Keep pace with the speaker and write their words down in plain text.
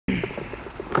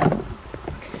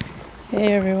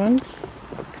Hey everyone,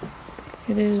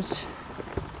 it is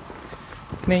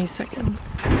May 2nd.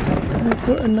 Time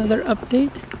for another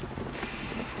update.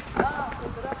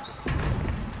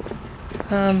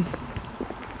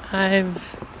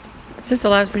 Since the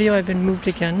last video I've been moved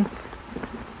again.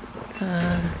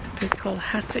 It's called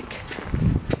Hasakah.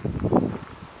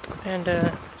 And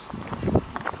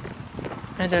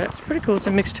it's pretty cool. It's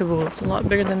a mixed taboo. It's a lot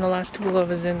bigger than the last taboo I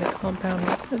was in the compound.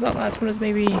 The last one was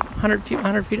maybe 100 feet,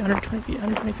 100 feet, 120 feet,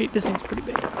 120 feet. This thing's pretty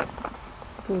big.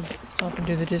 We'll stop and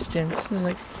do the distance. There's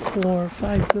like 4 or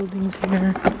 5 buildings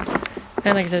here.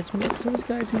 And like I said, it's mixed. So there's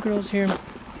guys and girls here.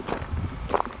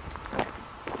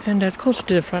 And it's closer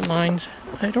to the front lines.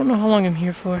 I don't know how long I'm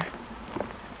here for.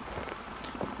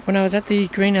 When I was at the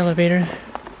grain elevator,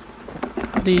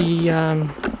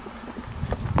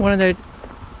 one of the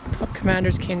top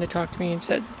commanders came to talk to me and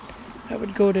said I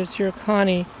would go to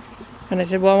Hasakah, and I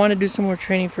said, well, I want to do some more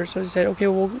training first. So I said, okay,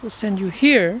 well, we'll send you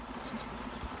here.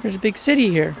 There's a big city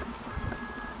here.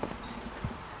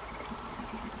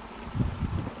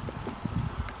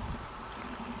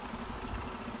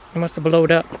 I must have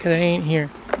blowed up because I ain't here.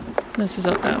 This is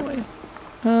up that way.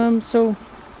 So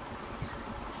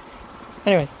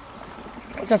anyway,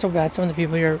 it's not so bad. Some of the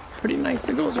people here are pretty nice.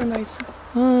 The girls are nice.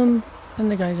 And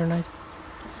the guys are nice.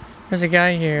 There's a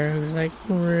guy here who's like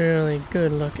really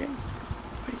good looking.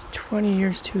 He's 20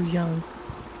 years too young.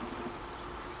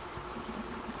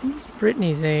 I think he's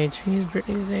Brittany's age. He's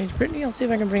Brittany's age. Brittany, I'll see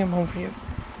if I can bring him home for you.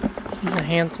 He's a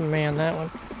handsome man, that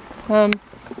one.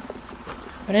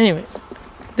 But anyways,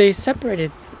 they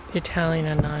separated the Italian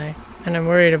and I'm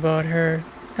worried about her.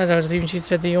 As I was leaving, she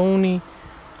said the only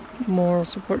moral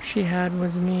support she had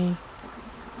was me.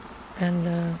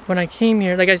 And when I came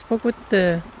here, like I spoke with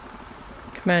the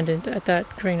commandant at that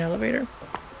grain elevator,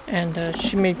 and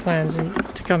she made plans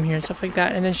to come here and stuff like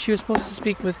that. And then she was supposed to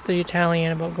speak with the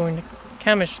Italian about going to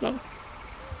Kamishlo.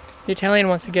 The Italian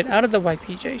wants to get out of the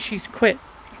YPJ. She's quit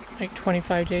like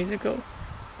 25 days ago,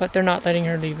 but they're not letting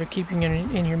her leave. They're keeping her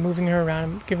in here, moving her around,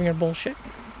 and giving her bullshit.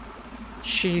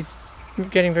 She's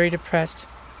getting very depressed,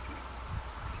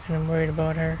 and I'm worried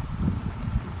about her.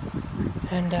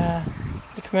 And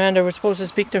the commander was supposed to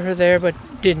speak to her there, but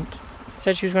didn't.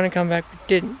 Said she was going to come back, but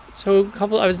didn't. So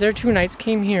I was there 2 nights,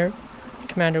 came here, the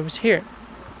commander was here.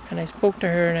 And I spoke to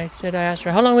her and I asked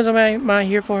her, how long was I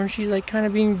here for? And she's like kind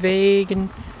of being vague and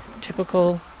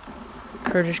typical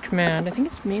Kurdish command. I think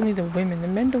it's mainly the women. The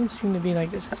men don't seem to be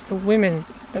like this. It's the women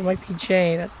at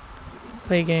YPJ that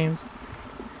play games.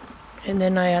 And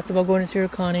then I asked about going to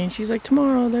Hasakah, and she's like,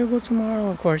 tomorrow, they'll go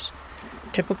tomorrow. Of course,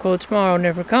 typical tomorrow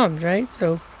never comes, right?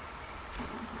 So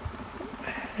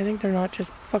I think they're not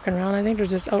just fucking around. I think they're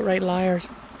just outright liars.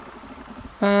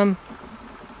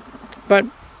 But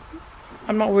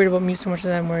I'm not worried about me so much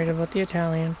as I'm worried about the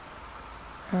Italian.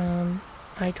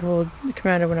 I told the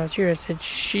commander when I was here, I said,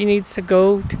 she needs to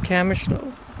go to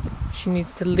Kamishlo. She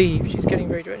needs to leave. She's getting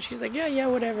very drunk. She's like, yeah,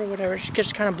 whatever. She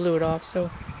just kind of blew it off. So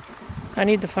I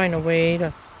need to find a way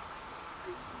to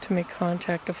make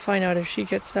contact, to find out if she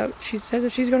gets out. She says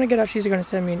if she's going to get out, she's going to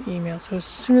send me an email. So as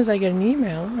soon as I get an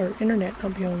email or internet, I'll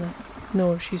be able to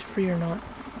know if she's free or not.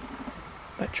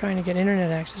 But trying to get internet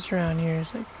access around here is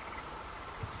like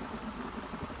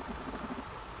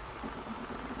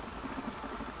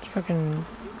fucking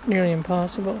nearly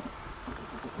impossible.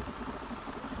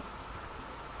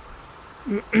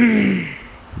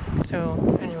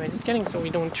 So anyways, it's getting so we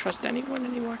don't trust anyone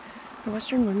anymore. The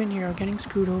Western women here are getting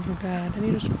screwed over bad. I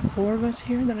think there's 4 of us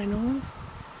here that I know of.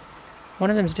 One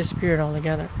of them's disappeared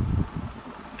altogether.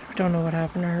 I don't know what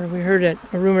happened to her. We heard a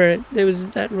rumor, it was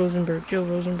that Jill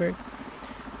Rosenberg,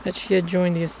 that she had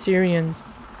joined the Assyrians.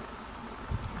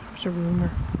 It was a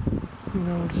rumor. Who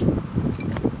knows?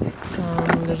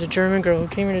 There's a German girl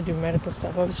who came here to do medical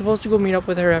stuff. I was supposed to go meet up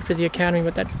with her after the academy,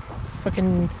 but that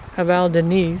fucking Haval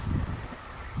Denise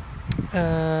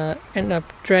ended up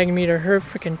dragging me to her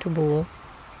freaking Tabul,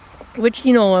 which,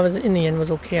 you know, I was in the end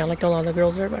was okay. I liked a lot of the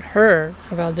girls there, but her,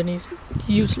 Haval Denise,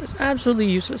 useless, absolutely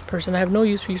useless person. I have no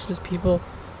use for useless people.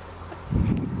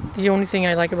 The only thing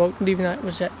I like about leaving that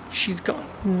was that she's gone.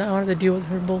 I don't have to deal with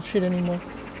her bullshit anymore.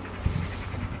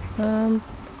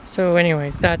 So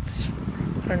anyways, that's,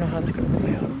 I don't know how that's gonna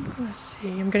play out. I'm gonna see.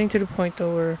 I'm getting to the point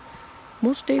though where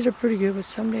most days are pretty good, but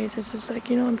some days it's just like,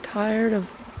 you know, I'm tired of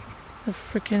the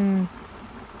freaking,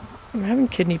 I'm having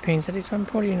kidney pains today, so I'm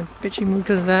probably in a bitchy mood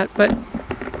because of that, but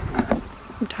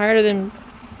I'm tired of them.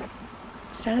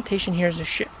 Sanitation here is a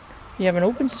shit. You have an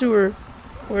open sewer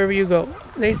wherever you go.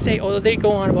 They say, they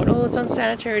go on about, it's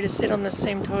unsanitary to sit on the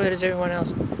same toilet as everyone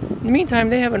else. In the meantime,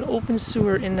 they have an open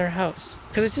sewer in their house.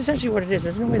 Because it's essentially what it is.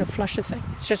 There's no way to flush the thing.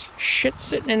 It's just shit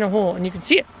sitting in a hole, and you can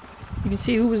see it. You can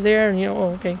see who was there, and you know,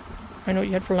 oh, okay, I know what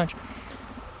you had for lunch.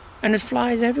 And there's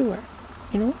flies everywhere.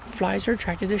 You know, flies are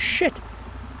attracted to shit.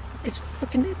 It's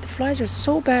freaking, the flies are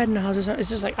so bad in the houses. It's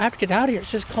just like, I have to get out of here.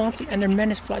 It's just constant, and they're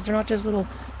menace flies. They're not just little,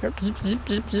 they're zip, zip,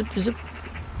 zip, zip, zip.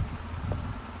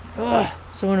 Ugh,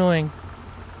 so annoying.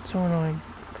 So annoying.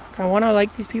 I want to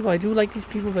like these people. I do like these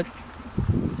people, but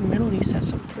the Middle East has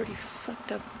some pretty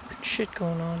fucked up shit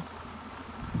going on.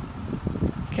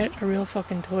 Get a real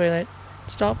fucking toilet.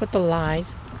 Stop with the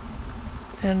lies.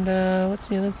 And what's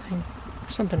the other thing?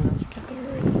 Something else I can't think of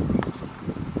right now.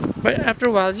 But after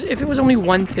a while, if it was only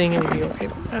one thing, it would be okay.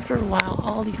 But after a while,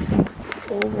 all these things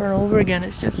over and over again,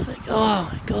 it's just like, oh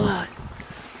my god.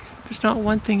 It's not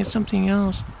one thing, it's something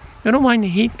else. I don't mind the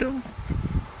heat though.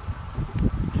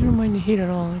 I don't mind the heat at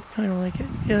all. I kind of like it.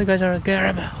 The other guys are like,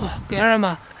 Garama, oh,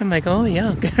 Garama. I'm like, oh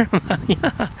yeah, Garama,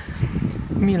 yeah.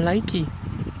 Me likey.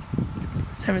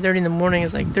 7:30 in the morning,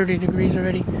 it's like 30 degrees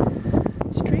already.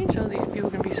 It's strange how these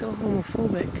people can be so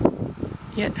homophobic.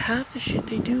 Yet half the shit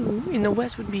they do in the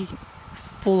West would be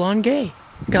full-on gay.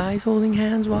 Guys holding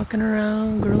hands, walking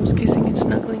around, girls kissing and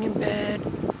snuggling in bed,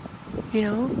 you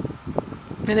know?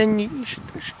 And then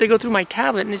they go through my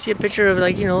tablet and they see a picture of,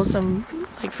 like, you know, some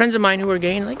like friends of mine who are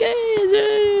gay, and like, hey,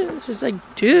 it's just like,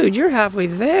 dude, you're halfway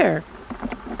there.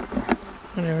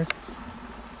 Whatever.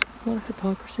 What a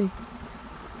hypocrisy.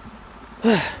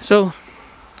 So,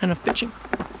 enough bitching.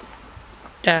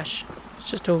 Dash. It's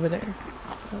just over there.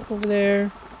 Over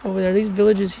there. Over there. These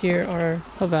villages here are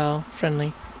Haval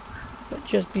friendly. But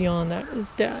just beyond that is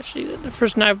Dash. The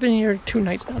first night, I've been here 2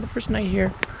 nights now. The first night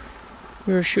here,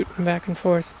 we were shooting back and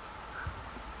forth.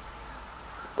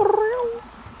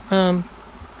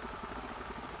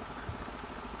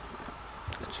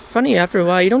 It's funny, after a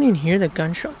while, you don't even hear the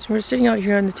gunshots. We're sitting out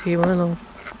here on the table, a little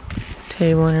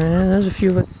table, and there's a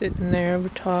few of us sitting there, we're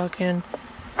talking.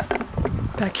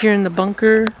 Back here in the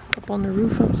bunker, up on the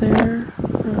roof up there,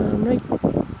 right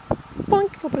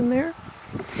bunk up in there.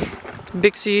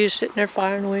 Big C is sitting there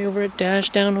firing away over at Dash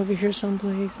down over here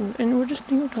someplace, and we're just,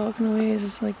 you know, talking away. It's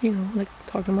just like, you know, like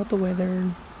talking about the weather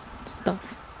and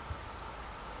stuff.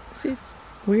 See, it's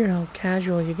weird how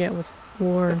casual you get with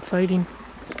war and fighting.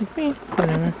 Like, eh,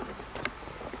 whatever.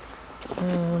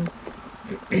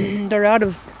 They're out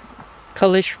of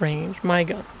Kalish range, my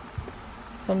gun.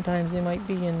 Sometimes they might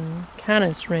be in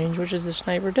Canis range, which is the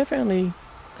sniper. Definitely,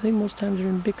 I think most times they're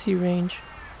in Bixie range.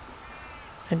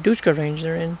 And Dushka range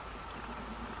they're in.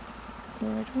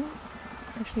 Well, I don't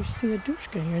actually see a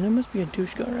Dushka here. There must be a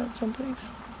Dushka around someplace.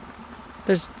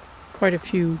 There's quite a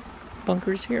few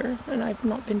bunkers here, and I've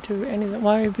not been to any of them.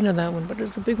 Well, I've been to that one, but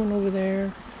there's a big one over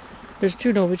there. There's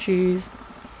 2 Novichis,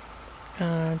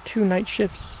 2 night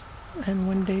shifts, and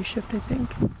 1 day shift, I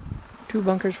think. 2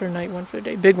 bunkers for a night, 1 for a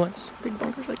day. Big ones. Big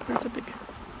bunkers, like there's a big...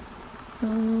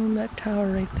 that tower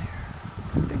right there.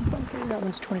 Big bunker. That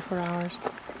one's 24 hours.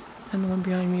 And the one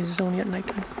behind me is only at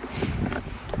nighttime.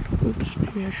 Oops,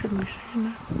 maybe I shouldn't be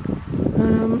saying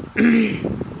that.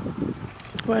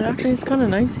 But actually, it's kind of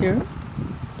nice here.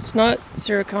 It's not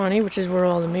Sirakani, which is where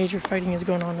all the major fighting is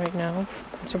going on right now.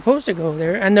 I'm supposed to go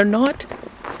there, and they're not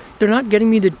getting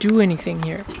me to do anything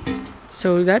here.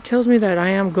 So that tells me that I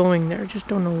am going there. Just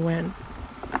don't know when.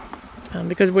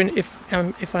 Because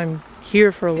if I'm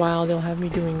here for a while, they'll have me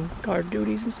doing guard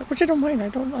duties and stuff, which I don't mind.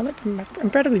 I'm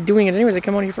practically doing it anyways. I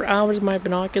come out here for hours with my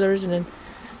binoculars, and then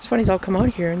it's funny, I'll come out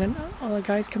here, and then all the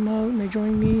guys come out and they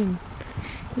join me, and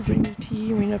we drink the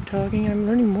tea, and we end up talking. I'm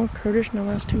learning more Kurdish in the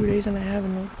last 2 days than I have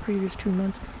in the previous 2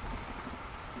 months.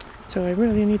 So I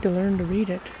really need to learn to read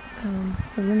it. I'm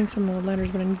learning some of the letters,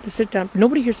 but I need to sit down.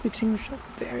 Nobody here speaks English, like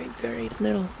very, very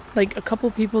little. Like a couple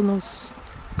people know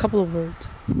a couple of words.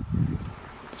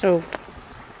 So,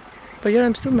 but yet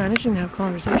I'm still managing to have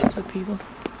conversations with people.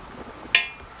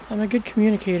 I'm a good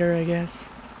communicator, I guess.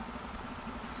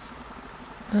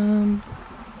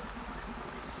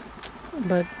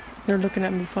 But they're looking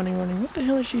at me funny, wondering, what the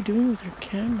hell is she doing with her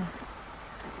camera?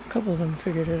 A couple of them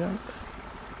figured it out.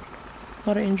 A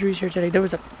lot of injuries here today. There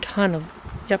was a ton of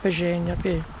Yapage and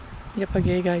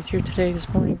Yapage guys here today, this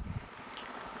morning.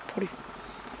 Probably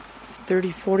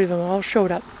 30, 40 of them all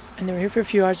showed up. And they were here for a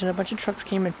few hours, and a bunch of trucks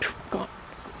came and gone.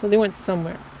 So they went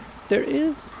somewhere. There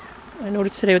is, I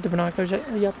noticed today with the binoculars, a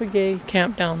Yapage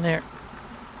camp down there.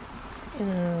 In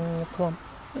a clump.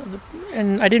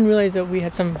 And I didn't realize that we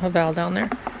had some Haval down there.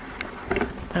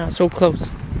 So close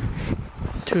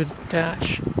to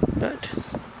Dash. But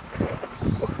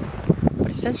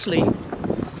essentially, I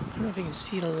don't know if you can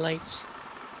see the lights.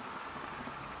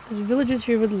 There's villages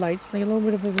here with lights, like a little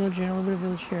bit of a village here, a little bit of a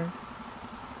village here.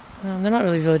 They're not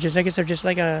really villages. I guess they're just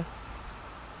like a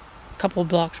couple of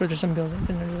blocks where there's some buildings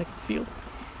and there's like a field.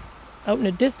 out in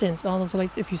the distance, all those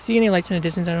lights, if you see any lights in the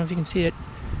distance, I don't know if you can see it,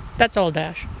 that's all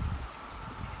Daesh.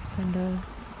 And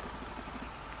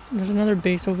there's another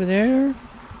base over there,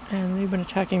 and they've been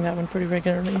attacking that one pretty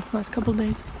regularly last couple of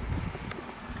days.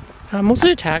 Most of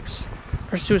the attacks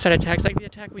are suicide attacks, like the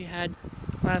attack we had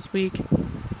last week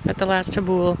at the last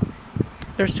Tabul.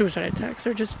 They're suicide attacks.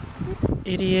 They're just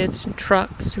idiots and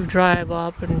trucks who drive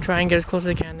up and try and get as close as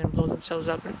they can, then blow themselves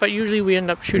up. But usually we end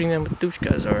up shooting them with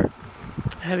dushkas or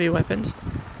heavy weapons.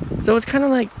 So it's kind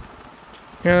of like,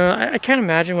 you know, I can't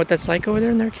imagine what that's like over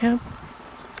there in their camp.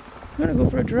 I'm gonna go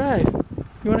for a drive.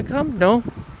 You wanna come? No?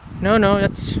 No,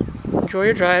 that's, enjoy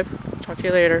your drive. Talk to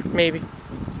you later, maybe.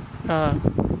 I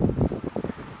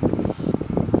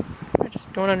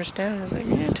just don't understand. I was like,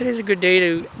 yeah, today's a good day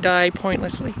to die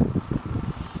pointlessly.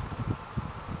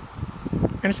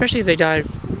 And especially if they die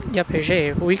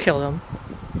yapege, if we kill them.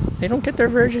 They don't get their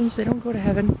virgins, they don't go to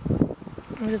heaven.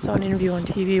 I just saw an interview on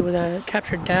TV with a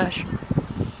captured Daesh,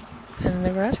 and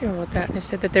they were asking about that, and they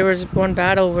said that there was one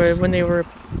battle where when they were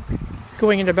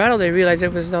going into battle, they realized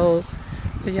it was the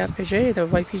yapege, the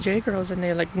YPJ girls, and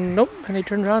they're like, nope, and they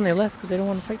turned around and they left because they don't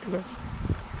want to fight the girls.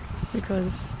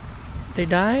 Because they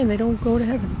die and they don't go to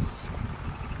heaven.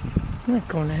 I'm not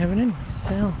going to heaven anyway. What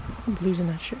the hell? I'm losing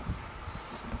that shit.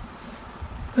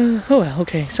 Oh well,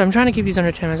 okay, so I'm trying to keep these under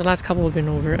 10 minutes. The last couple have been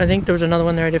over. I think there was another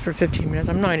one there I did for 15 minutes.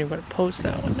 I'm not even going to post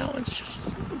that one now. It's just...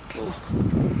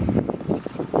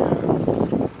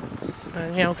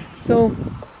 yeah, okay. So,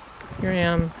 here I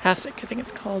am. Hasakah, I think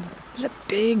it's called. There's a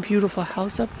big, beautiful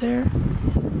house up there.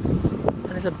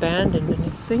 And it's abandoned, and I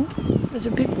think there's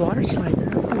a big water slide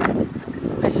there.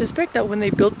 I suspect that when they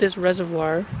built this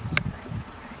reservoir,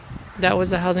 that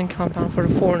was the housing compound for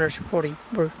the foreigners who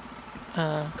were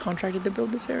contracted to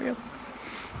build this area.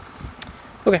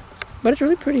 Okay, but it's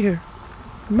really pretty here.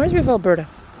 Reminds me of Alberta.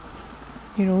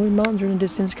 You know, the mountains are in the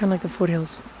distance, kind of like the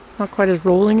foothills. Not quite as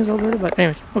rolling as Alberta, but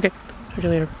anyways, okay. Talk to you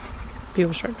later.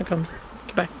 People are starting to come.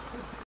 Goodbye.